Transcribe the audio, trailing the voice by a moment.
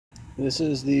This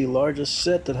is the largest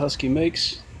set that Husky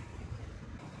makes.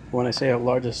 When I say a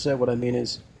largest set, what I mean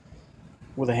is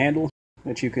with a handle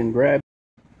that you can grab,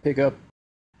 pick up,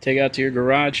 take out to your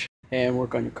garage, and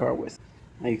work on your car with.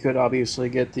 Now you could obviously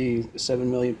get the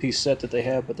 7 million piece set that they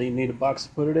have, but they need a box to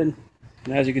put it in.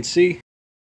 And as you can see,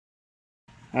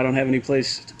 I don't have any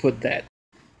place to put that.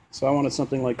 So I wanted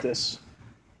something like this,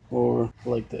 or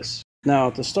like this. Now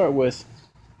to start with,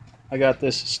 I got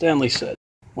this Stanley set.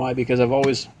 Why? Because I've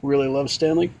always really loved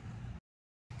Stanley.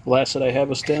 The last set I had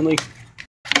was Stanley,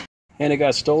 and it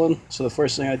got stolen, so the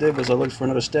first thing I did was I looked for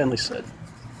another Stanley set.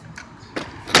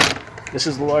 This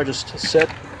is the largest set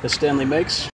that Stanley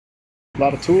makes. A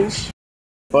lot of tools,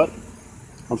 but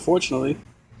unfortunately,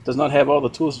 it does not have all the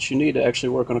tools that you need to actually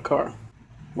work on a car.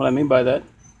 What I mean by that,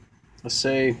 let's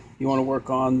say you want to work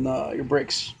on your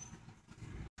brakes.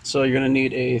 So you're going to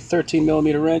need a 13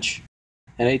 millimeter wrench,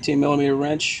 an 18 millimeter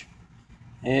wrench,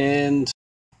 and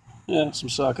some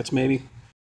sockets maybe.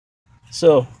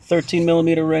 So 13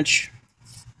 millimeter wrench,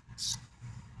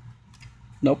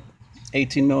 nope.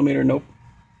 18 millimeter, nope.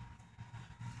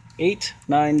 8,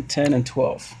 9, 10, and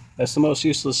 12. That's the most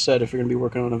useless set if you're going to be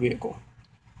working on a vehicle.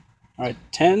 Alright,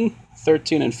 10,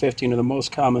 13, and 15 are the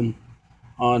most common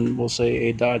on, we'll say,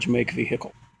 a Dodge make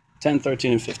vehicle. 10,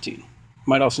 13, and 15.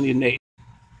 Might also need an 8.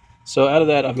 So out of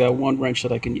that, I've got one wrench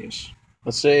that I can use.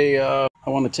 Let's say I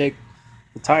want to take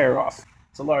the tire off.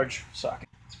 It's a large socket.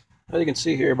 As you can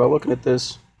see here, by looking at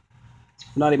this,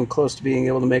 I'm not even close to being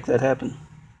able to make that happen.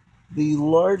 The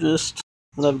largest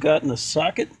that I've got in a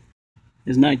socket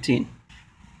is 19.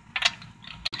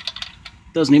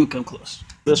 Doesn't even come close.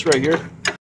 This right here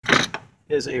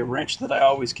is a wrench that I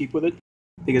always keep with it,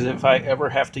 because if I ever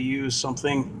have to use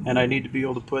something and I need to be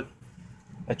able to put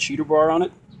a cheater bar on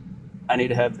it, I need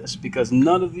to have this, because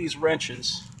none of these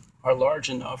wrenches are large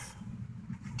enough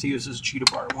to use as a cheater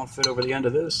bar. It won't fit over the end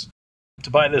of this.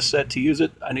 To buy this set, to use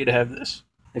it, I need to have this.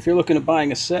 If you're looking at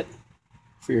buying a set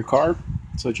for your car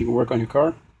so that you can work on your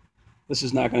car, this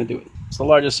is not going to do it. It's the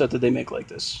largest set that they make like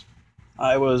this.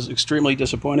 I was extremely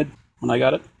disappointed when I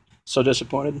got it. So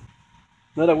disappointed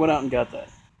that I went out and got that.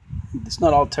 It's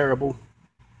not all terrible.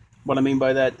 What I mean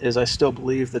by that is I still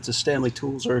believe that the Stanley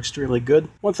tools are extremely good.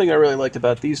 One thing I really liked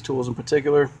about these tools in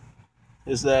particular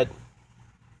is that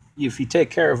if you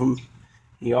take care of them,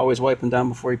 you always wipe them down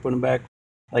before you put them back.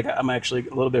 Like, I'm actually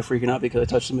a little bit freaking out because I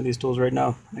touched some of these tools right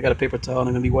now. I got a paper towel and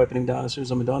I'm going to be wiping them down as soon as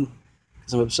I'm done,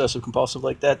 because I'm obsessive compulsive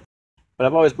like that. But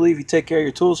I've always believed you take care of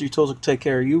your tools will take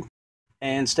care of you.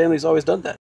 And Stanley's always done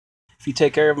that. If you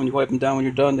take care of them, you wipe them down when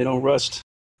you're done, they don't rust.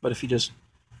 But if you just,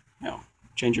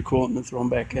 change your coolant and then throw them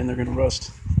back in, they're going to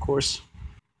rust, of course.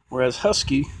 Whereas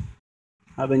Husky,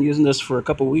 I've been using this for a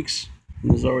couple weeks, and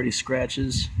there's already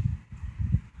scratches.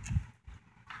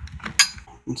 You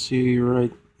can see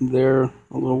right there, a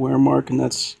little wear mark, and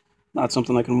that's not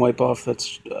something I can wipe off.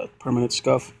 That's permanent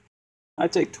scuff. I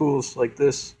take tools like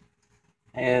this,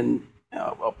 and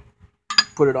I'll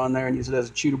put it on there and use it as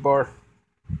a cheater bar,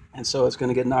 and so it's going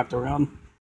to get knocked around.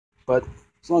 But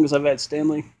as long as I've had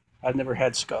Stanley, I've never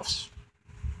had scuffs.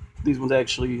 These ones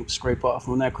actually scrape off.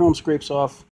 When that chrome scrapes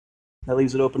off, that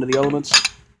leaves it open to the elements,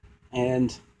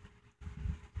 and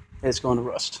it's going to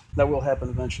rust. That will happen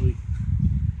eventually.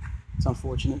 It's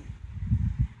unfortunate.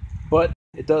 But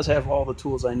it does have all the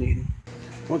tools I need.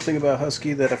 One thing about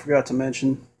Husky that I forgot to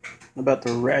mention about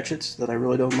the ratchets that I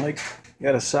really don't like, you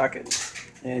got a socket,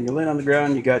 and you're laying on the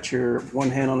ground, you got your one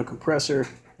hand on the compressor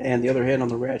and the other hand on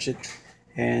the ratchet,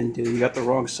 and you got the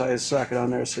wrong size socket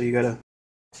on there, so you got to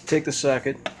take the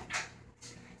socket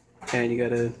and you got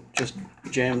to just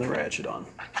jam the ratchet on.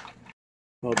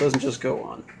 Well, it doesn't just go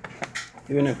on.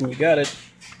 Even if when you got it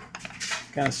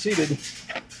kind of seated,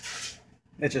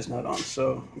 it's just not on.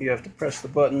 So you have to press the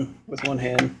button with one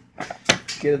hand,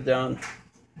 get it down,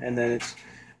 and then it's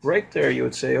right there. You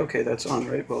would say, okay, that's on,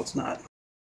 right? Well, it's not,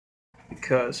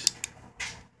 because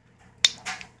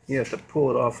you have to pull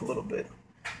it off a little bit.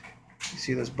 You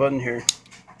see this button here?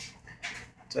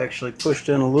 It's actually pushed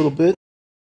in a little bit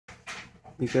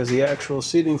because the actual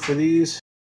seating for these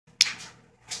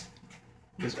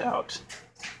is out.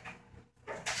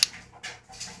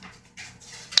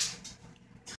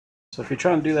 So if you're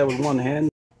trying to do that with one hand,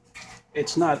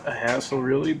 it's not a hassle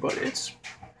really, but it's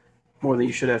more than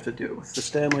you should have to do. With the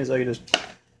Stanleys, I can just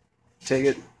take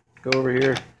it, go over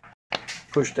here,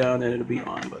 push down, and it'll be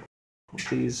on. But with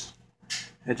these,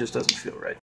 it just doesn't feel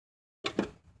right.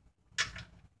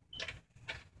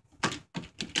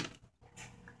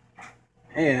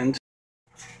 And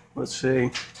let's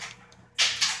say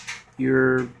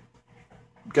you're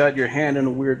got your hand in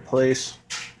a weird place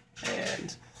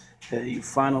and You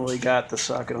finally got the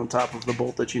socket on top of the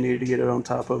bolt that you needed to get it on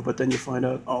top of, but then you find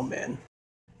out, oh man,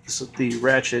 the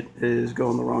ratchet is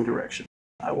going the wrong direction.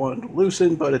 I wanted to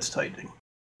loosen, but it's tightening.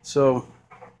 So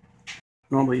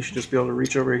normally you should just be able to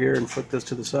reach over here and flip this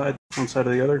to the side, one side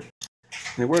or the other.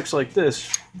 And it works like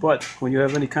this, but when you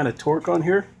have any kind of torque on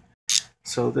here,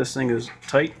 so this thing is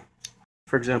tight.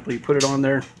 For example, you put it on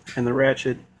there and the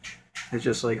ratchet is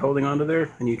just like holding onto there,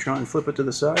 and you try and flip it to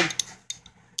the side,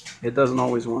 it doesn't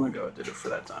always want to go. It did it for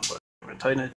that time, but I'm going to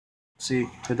tighten it. See,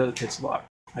 it's locked.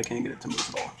 I can't get it to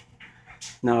move at all.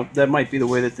 Now, that might be the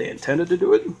way that they intended to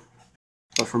do it,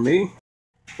 but for me,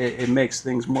 it makes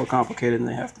things more complicated than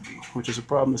they have to be, which is a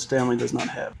problem that Stanley does not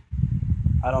have.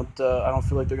 I don't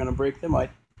feel like they're going to break. They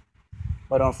might,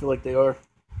 but I don't feel like they are.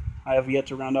 I have yet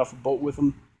to round off a bolt with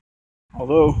them,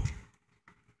 although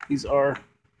these are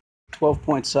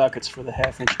 12-point sockets for the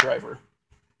half-inch driver.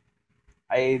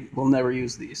 I will never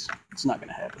use these. It's not going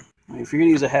to happen. I mean, if you're going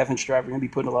to use a half-inch driver, you're going to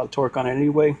be putting a lot of torque on it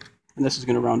anyway, and this is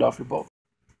going to round off your bolt.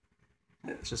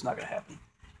 It's just not going to happen.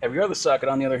 Every other socket,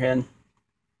 on the other hand,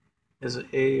 is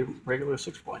a regular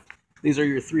 6-point. These are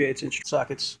your 3/8-inch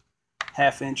sockets,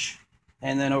 half-inch,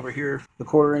 and then over here, the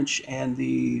 1/4-inch and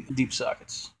the deep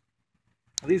sockets.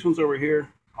 Now, these ones over here,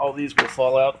 all these will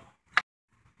fall out.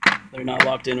 They're not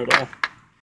locked in at all,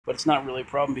 but it's not really a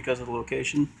problem because of the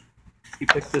location. You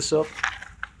pick this up,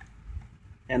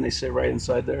 and they sit right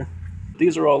inside there.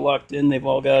 These are all locked in. They've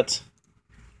all got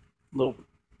little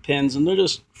pins, and they're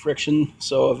just friction,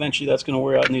 so eventually that's going to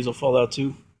wear out, and these will fall out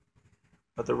too.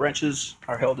 But the wrenches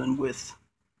are held in with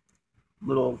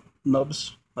little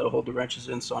nubs that'll hold the wrenches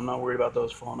in, so I'm not worried about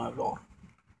those falling out at all.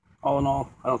 All in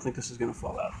all, I don't think this is going to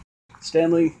fall out.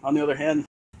 Stanley, on the other hand,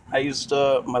 I used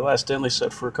my last Stanley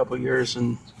set for a couple of years,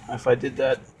 and if I did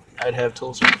that, I'd have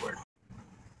tools everywhere.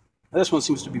 This one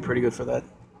seems to be pretty good for that.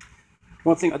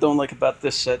 One thing I don't like about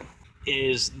this set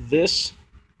is this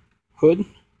hood.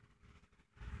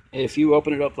 If you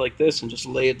open it up like this and just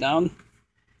lay it down,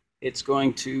 it's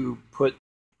going to put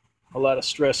a lot of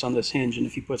stress on this hinge, and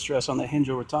if you put stress on that hinge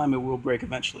over time, it will break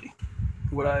eventually.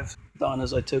 What I've done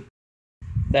is I took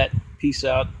that piece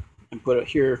out and put it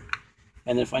here,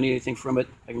 and then if I need anything from it,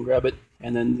 I can grab it,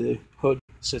 and then the hood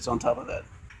sits on top of that.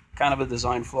 Kind of a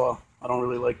design flaw. I don't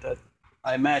really like that.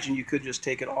 I imagine you could just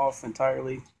take it off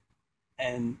entirely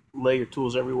and lay your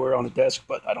tools everywhere on a desk,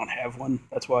 but I don't have one.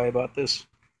 That's why I bought this.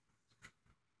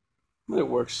 But it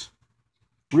works.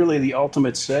 Really, the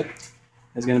ultimate set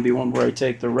is going to be one where I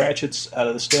take the ratchets out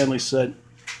of the Stanley set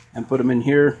and put them in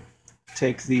here.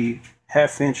 Take the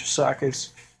half-inch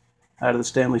sockets out of the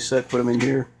Stanley set, put them in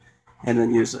here, and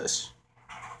then use this.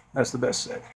 That's the best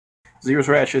set. Zero's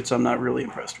ratchets I'm not really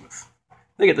impressed with.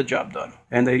 They get the job done,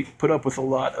 and they put up with a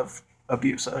lot of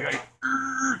abuse.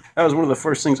 That was one of the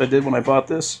first things I did when I bought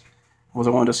this, was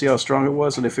I wanted to see how strong it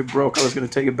was, and if it broke, I was going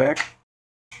to take it back.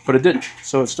 But it didn't,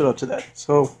 so it stood up to that.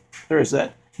 So there is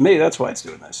that. Maybe that's why it's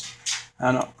doing this.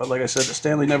 I don't know, but like I said, the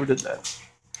Stanley never did that.